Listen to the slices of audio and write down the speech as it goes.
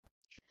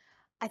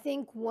I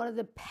think one of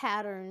the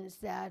patterns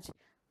that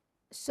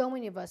so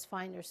many of us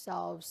find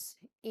ourselves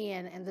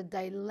in, and the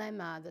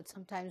dilemma that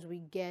sometimes we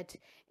get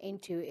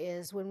into,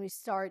 is when we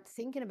start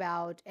thinking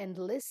about and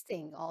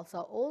listing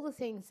also all the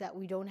things that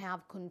we don't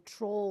have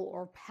control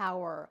or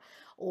power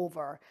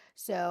over.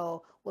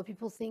 So what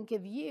people think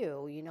of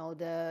you,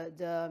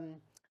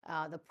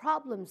 the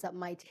problems that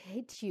might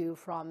hit you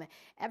from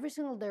every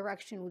single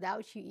direction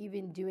without you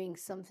even doing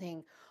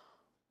something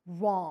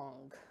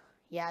wrong.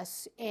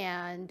 Yes,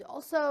 and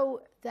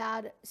also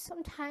that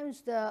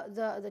sometimes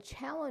the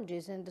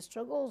challenges and the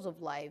struggles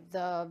of life,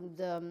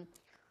 the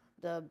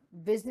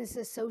business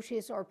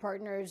associates or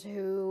partners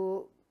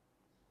who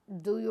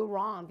do you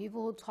wrong,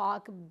 people who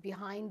talk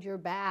behind your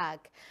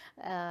back,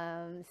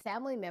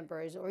 family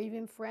members or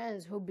even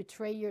friends who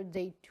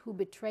who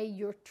betray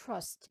your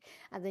trust,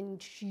 and then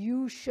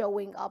you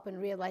showing up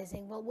and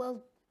realizing,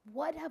 well,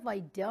 what have I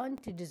done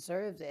to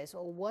deserve this,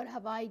 or what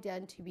have I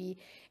done to be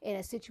in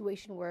a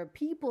situation where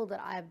people that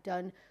I've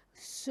done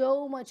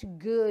so much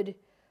good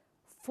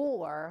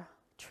for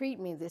treat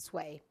me this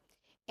way.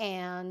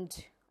 And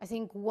I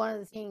think one of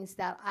the things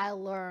that I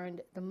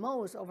learned the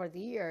most over the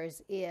years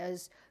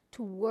is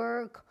to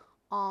work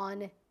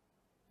on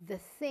the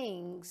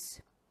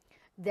things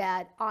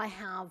that I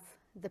have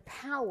the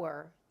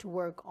power to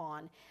work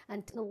on,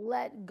 and to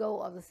let go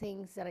of the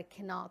things that I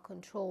cannot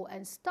control,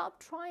 and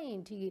stop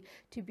trying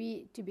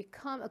to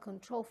become a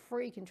control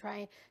freak and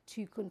trying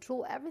to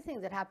control everything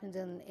that happens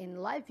in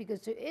life,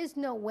 because there is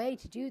no way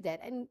to do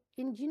that. And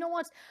you know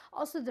what?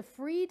 Also, the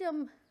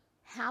freedom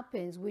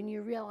happens when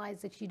you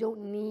realize that you don't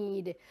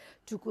need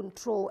to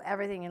control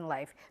everything in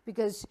life.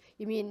 Because,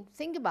 I mean,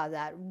 think about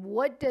that.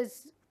 What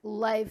does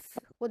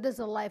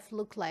a life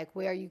look like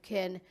where you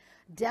can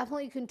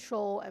definitely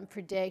control and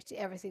predict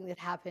everything that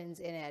happens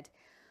in it?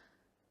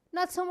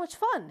 Not so much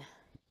fun,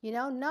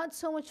 not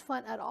so much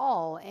fun at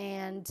all.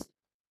 And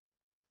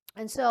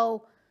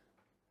so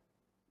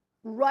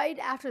right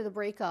after the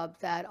breakup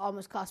that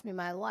almost cost me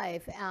my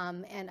life,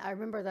 and I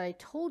remember that I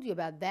told you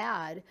about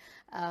that.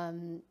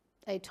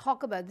 I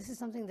talk about this is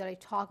something that I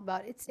talk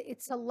about.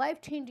 It's a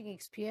life changing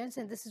experience,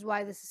 and this is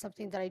why this is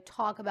something that I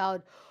talk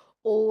about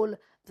all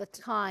the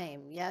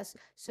time. Yes.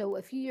 So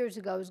a few years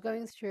ago, I was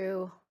going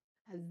through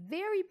a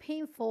very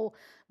painful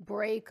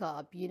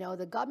breakup,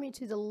 that got me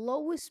to the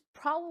lowest,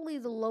 probably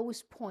the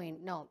lowest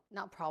point. No,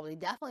 not probably,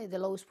 definitely the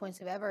lowest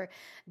points I've ever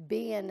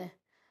been.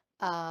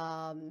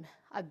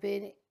 I've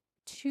been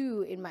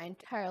to in my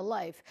entire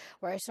life,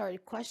 where I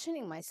started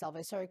questioning myself.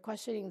 I started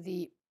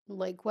questioning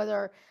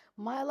whether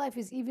my life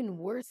is even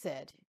worth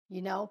it,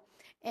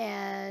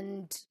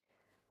 and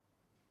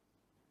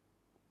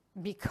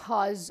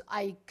because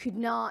I could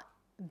not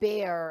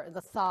bear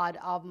the thought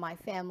of my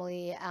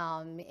family,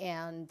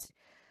 and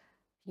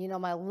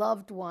my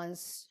loved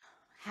ones,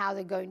 how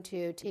they're going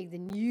to take the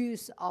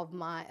news of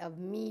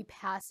me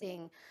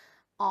passing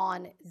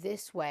on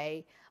this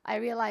way. I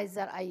realized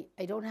that I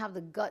don't have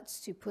the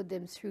guts to put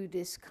them through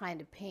this kind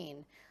of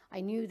pain. I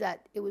knew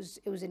that it was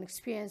an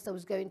experience that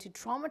was going to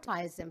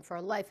traumatize them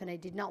for life, and I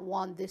did not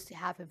want this to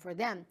happen for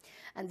them.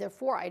 And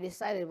therefore I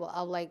decided,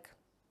 well,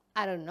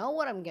 I don't know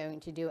what I'm going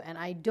to do, and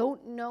I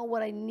don't know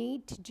what I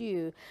need to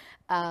do.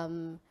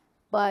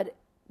 But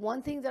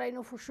one thing that I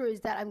know for sure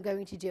is that I'm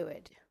going to do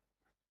it.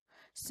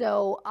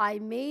 So I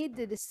made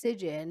the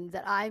decision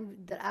that I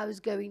was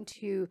going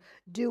to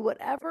do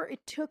whatever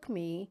it took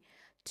me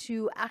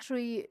to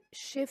actually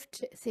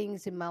shift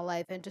things in my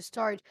life, and to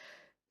start,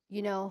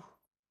 you know,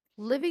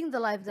 living the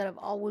life that I've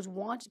always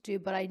wanted to,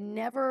 but I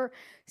never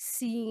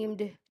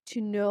seemed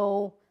to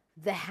know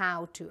the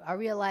how to. I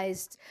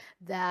realized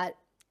that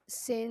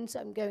since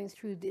I'm going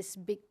through this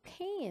big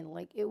pain,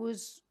 like it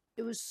was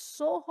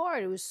so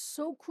hard. It was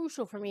so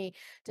crucial for me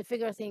to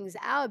figure things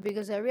out,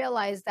 because I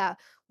realized that,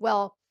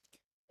 well,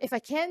 if I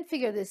can't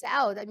figure this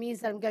out, that means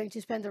that I'm going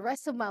to spend the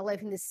rest of my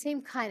life in the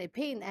same kind of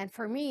pain. And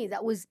for me,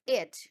 that was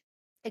it.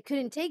 I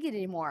couldn't take it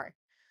anymore.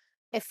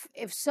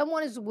 If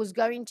someone was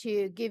going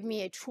to give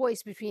me a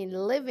choice between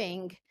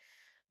living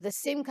the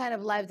same kind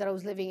of life that I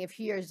was living a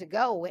few years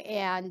ago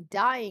and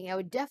dying, I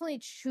would definitely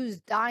choose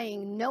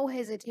dying, no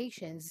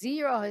hesitation,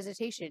 zero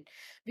hesitation,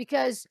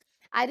 because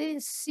I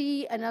didn't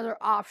see another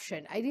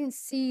option. I didn't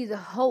see the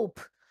hope,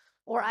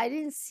 or I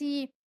didn't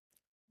see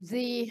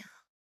the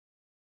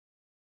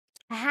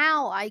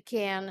how I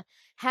can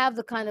have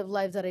the kind of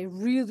life that I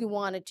really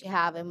wanted to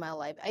have in my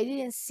life. I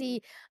didn't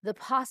see the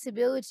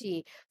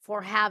possibility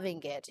for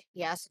having it.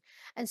 Yes.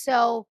 And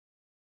so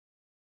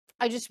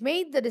I just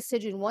made the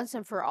decision once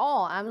and for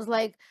all. I was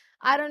like,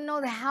 I don't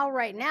know the how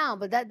right now,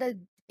 but that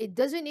it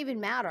doesn't even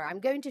matter. I'm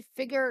going to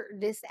figure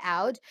this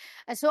out.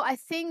 And so I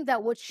think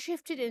that what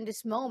shifted in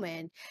this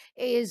moment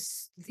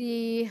is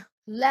the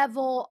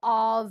level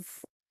of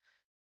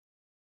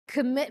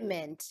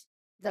commitment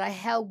that I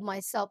held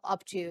myself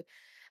up to.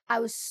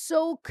 I was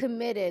so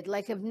committed,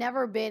 like I've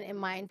never been in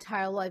my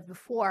entire life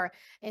before,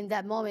 in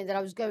that moment, that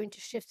I was going to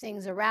shift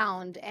things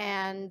around,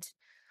 and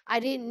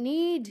I didn't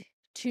need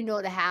to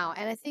know the how.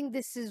 And I think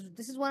this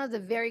is one of the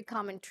very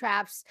common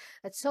traps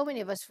that so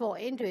many of us fall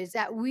into, is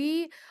that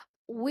we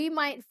we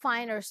might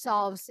find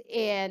ourselves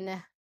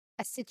in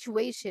a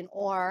situation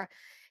or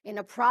in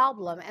a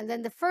problem, and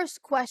then the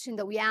first question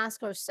that we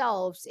ask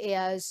ourselves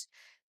is,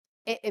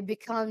 it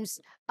becomes,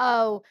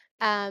 oh,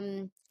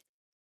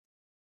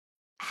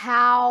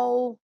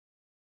 how,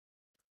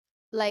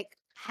 like,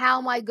 how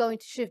am I going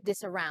to shift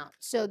this around?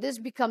 So this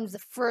becomes the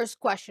first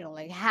question,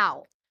 like,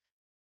 how?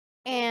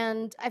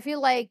 And I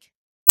feel like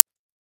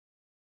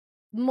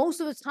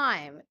most of the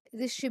time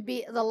this should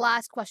be the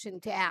last question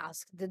to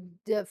ask.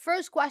 The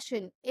first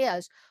question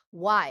is,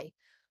 why?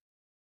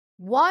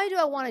 Why do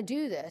I want to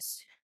do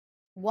this?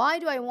 Why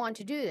do I want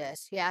to do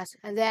this? Yes.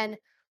 And then,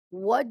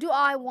 what do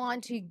I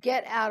want to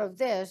get out of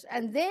this?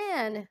 And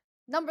then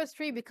number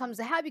three becomes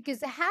the how,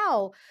 because the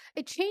how,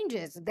 it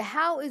changes. The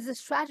how is the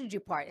strategy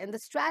part. And the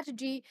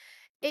strategy,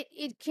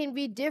 it can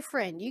be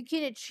different. You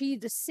can achieve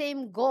the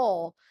same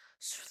goal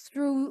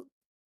through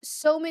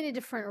so many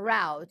different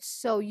routes.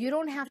 So you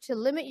don't have to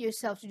limit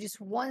yourself to just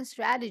one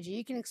strategy.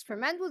 You can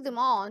experiment with them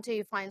all until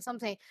you find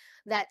something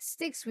that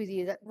sticks with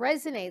you, that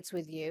resonates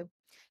with you.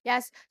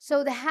 Yes.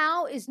 So the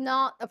how is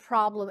not a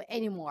problem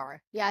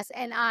anymore. Yes.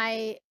 And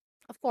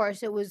of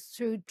course, it was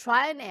through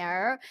trial and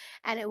error,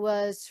 and it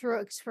was through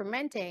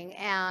experimenting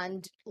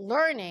and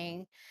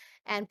learning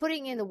and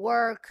putting in the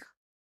work,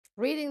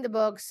 reading the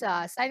books,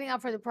 signing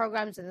up for the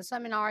programs and the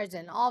seminars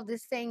and all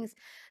these things,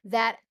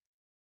 that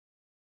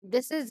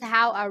this is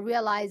how I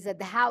realized that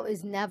the how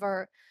is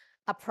never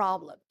a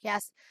problem.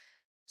 Yes.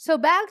 So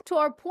back to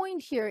our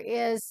point here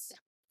is,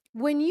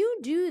 when you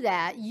do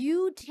that,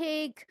 you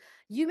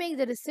make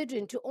the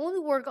decision to only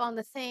work on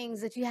the things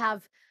that you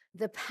have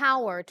the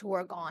power to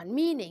work on,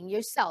 meaning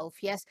yourself.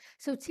 Yes.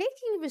 So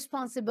taking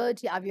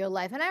responsibility of your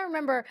life. And I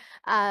remember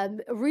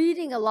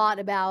reading a lot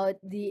about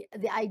the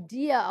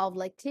idea of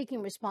like taking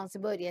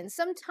responsibility. And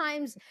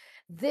sometimes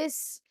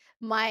this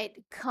might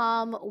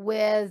come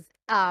with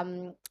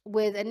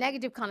a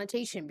negative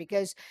connotation,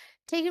 because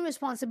taking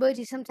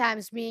responsibility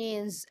sometimes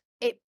means,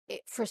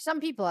 for some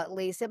people at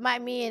least, it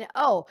might mean,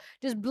 oh,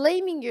 just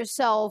blaming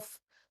yourself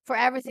for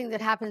everything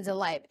that happens in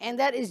life. And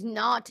that is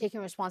not taking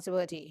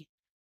responsibility.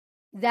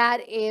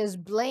 That is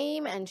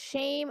blame and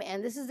shame.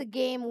 And this is a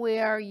game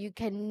where you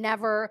can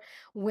never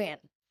win.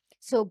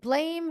 So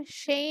blame,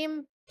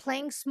 shame,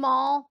 playing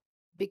small,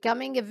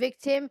 becoming a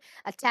victim,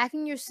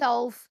 attacking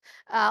yourself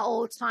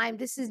all the time,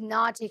 this is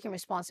not taking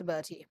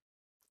responsibility.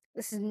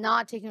 This is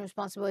not taking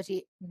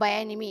responsibility by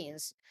any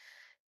means.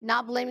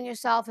 Not blaming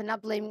yourself and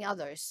not blaming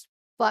others.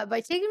 But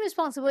by taking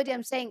responsibility,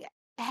 I'm saying,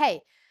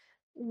 hey,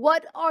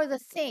 what are the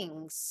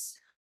things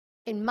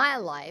in my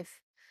life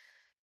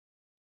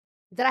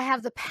that I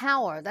have the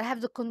power, that I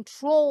have the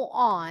control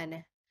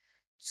on,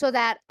 so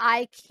that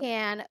I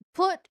can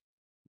put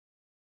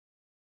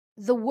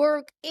the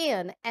work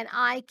in, and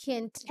I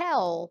can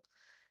tell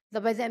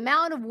that by the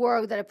amount of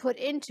work that I put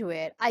into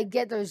it, I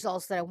get the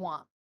results that I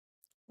want,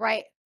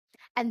 right?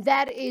 And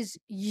that is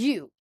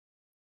you.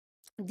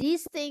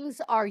 These things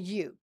are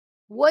you.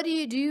 What do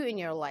you do in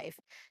your life?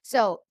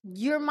 So,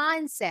 your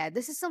mindset,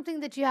 this is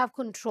something that you have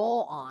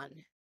control on.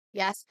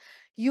 Yes.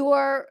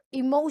 Your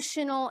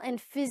emotional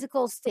and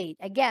physical state,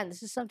 again,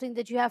 this is something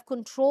that you have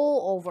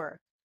control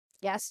over.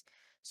 Yes.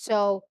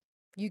 So,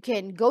 you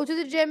can go to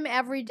the gym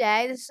every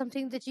day. This is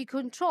something that you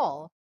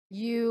control.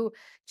 You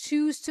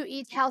choose to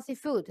eat healthy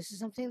food. This is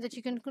something that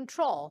you can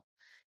control.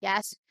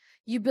 Yes.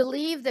 You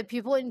believe that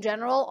people in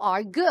general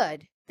are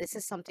good. This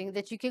is something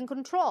that you can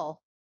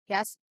control.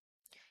 Yes.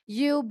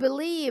 You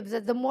believe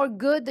that the more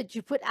good that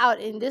you put out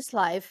in this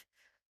life,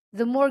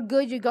 the more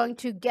good you're going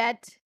to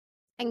get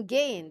and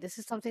gain. This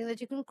is something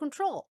that you can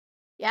control.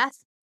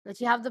 Yes.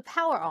 That you have the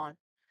power on.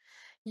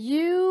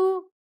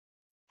 You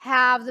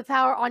have the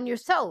power on your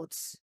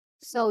thoughts.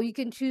 So you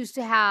can choose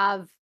to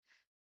have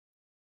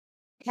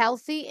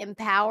healthy,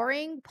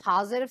 empowering,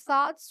 positive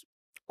thoughts,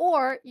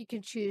 or you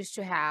can choose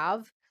to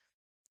have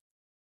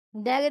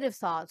negative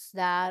thoughts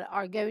that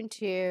are going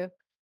to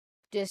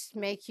just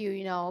make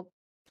you,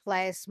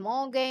 play a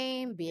small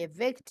game, be a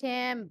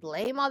victim,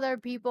 blame other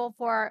people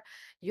for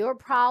your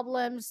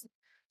problems.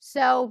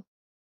 So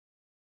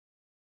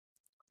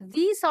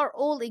these are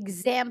all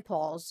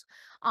examples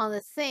on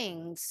the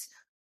things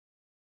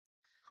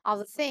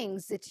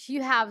that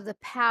you have the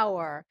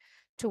power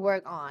to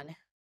work on.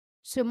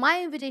 So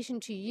my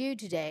invitation to you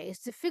today is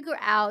to figure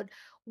out,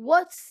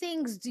 what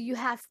things do you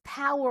have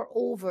power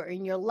over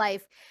in your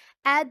life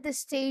at the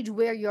stage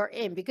where you're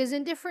in, because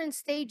in different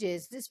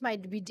stages this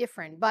might be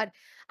different, but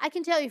I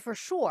can tell you for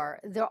sure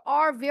there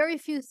are very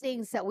few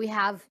things that we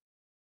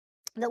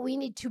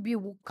need to be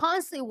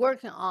constantly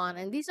working on,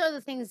 and these are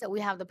the things that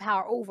we have the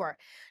power over.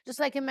 Just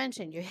like I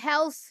mentioned, your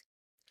health,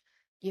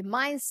 your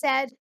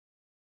mindset,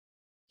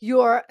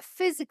 your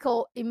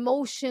physical,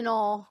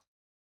 mental,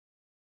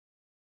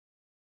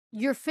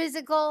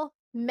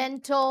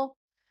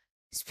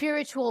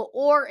 spiritual,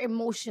 or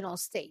emotional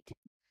state.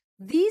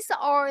 These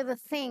are the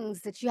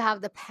things that you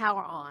have the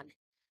power on.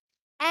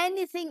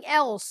 Anything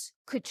else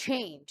could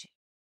change.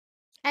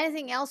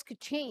 Anything else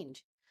could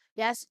change.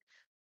 Yes.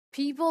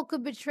 People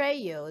could betray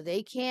you.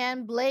 They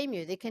can blame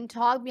you. They can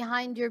talk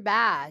behind your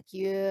back.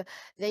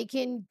 They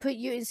can put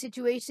you in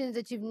situations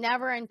that you've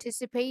never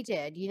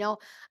anticipated.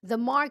 The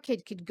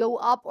market could go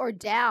up or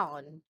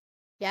down.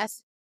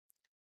 Yes.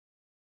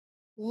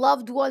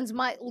 Loved ones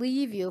might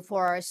leave you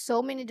for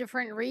so many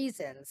different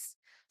reasons.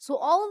 So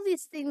all of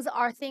these things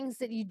are things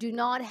that you do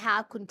not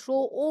have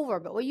control over.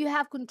 But what you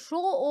have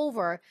control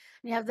over,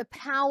 and you have the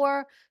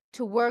power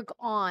to work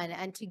on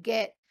and to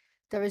get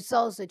the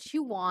results that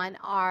you want,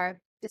 are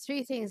the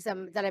three things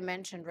that I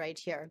mentioned right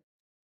here: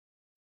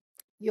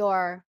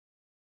 your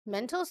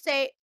mental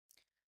state,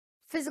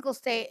 physical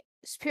state,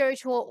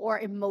 spiritual or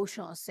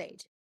emotional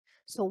state.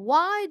 So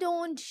why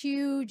don't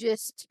you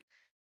just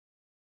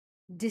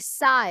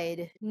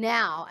decide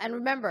now? And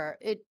remember,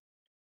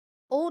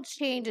 all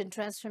change and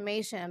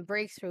transformation and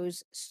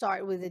breakthroughs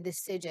start with a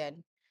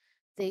decision.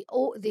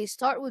 They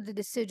start with the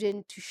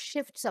decision to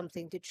shift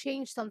something, to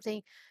change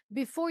something,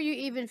 before you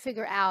even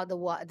figure out the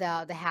what,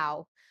 the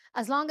how.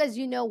 As long as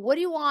you know what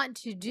do you want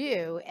to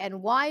do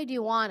and why do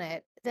you want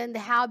it, then the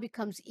how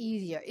becomes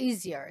easier.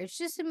 It's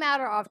just a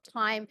matter of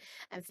time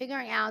and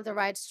figuring out the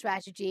right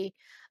strategy.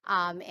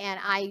 And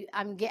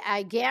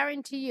I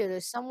guarantee you,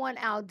 there's someone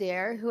out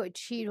there who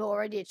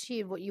already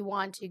achieved what you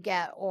want to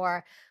get,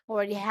 or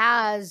already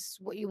has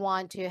what you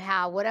want to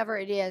have, whatever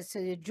it is.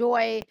 So the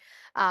joy,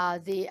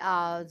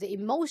 the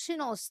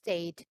emotional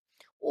state,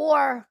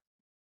 or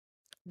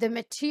the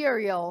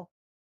material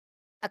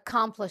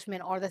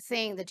accomplishment, or the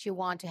thing that you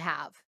want to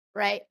have,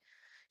 right?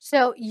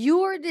 So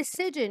your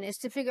decision is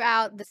to figure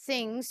out the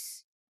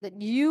things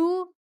that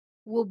you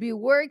will be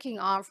working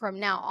on from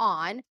now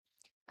on.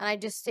 And I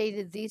just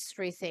stated these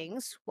three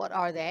things. What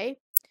are they?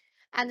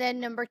 And then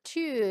number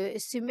two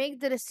is to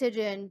make the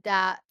decision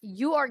that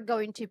you are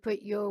going to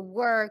put your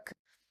work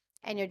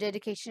and your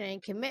dedication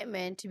and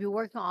commitment to be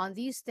working on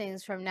these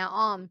things from now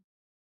on,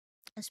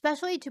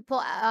 especially to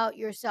pull out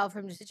yourself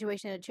from the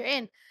situation that you're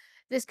in.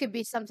 This could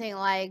be something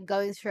like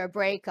going through a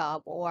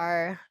breakup,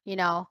 or,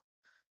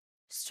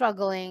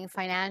 struggling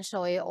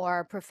financially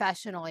or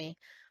professionally.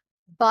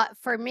 But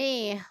for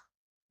me,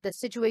 the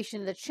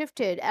situation that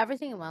shifted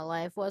everything in my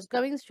life was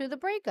going through the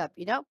breakup.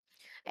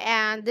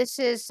 And this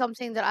is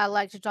something that I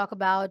like to talk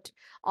about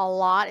a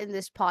lot in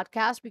this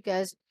podcast,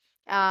 because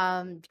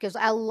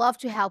I love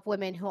to help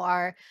women who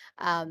are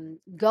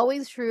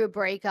going through a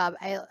breakup.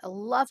 I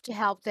love to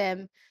help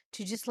them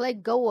to just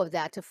let go of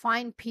that, to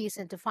find peace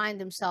and to find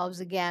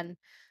themselves again,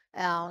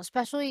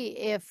 especially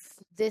if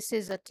this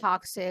is a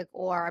toxic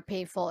or a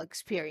painful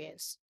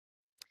experience.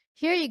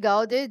 Here you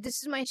go.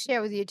 This is my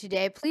share with you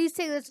today. Please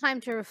take the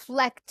time to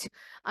reflect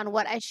on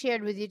what I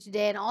shared with you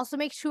today, and also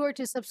make sure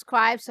to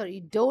subscribe so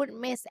you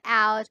don't miss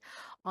out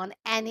on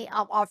any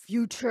of our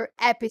future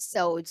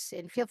episodes.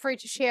 And feel free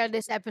to share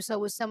this episode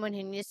with someone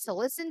who needs to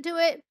listen to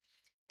it.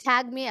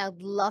 Tag me.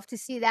 I'd love to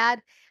see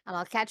that. And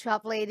I'll catch you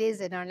up,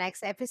 ladies, in our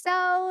next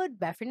episode.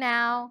 Bye for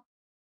now.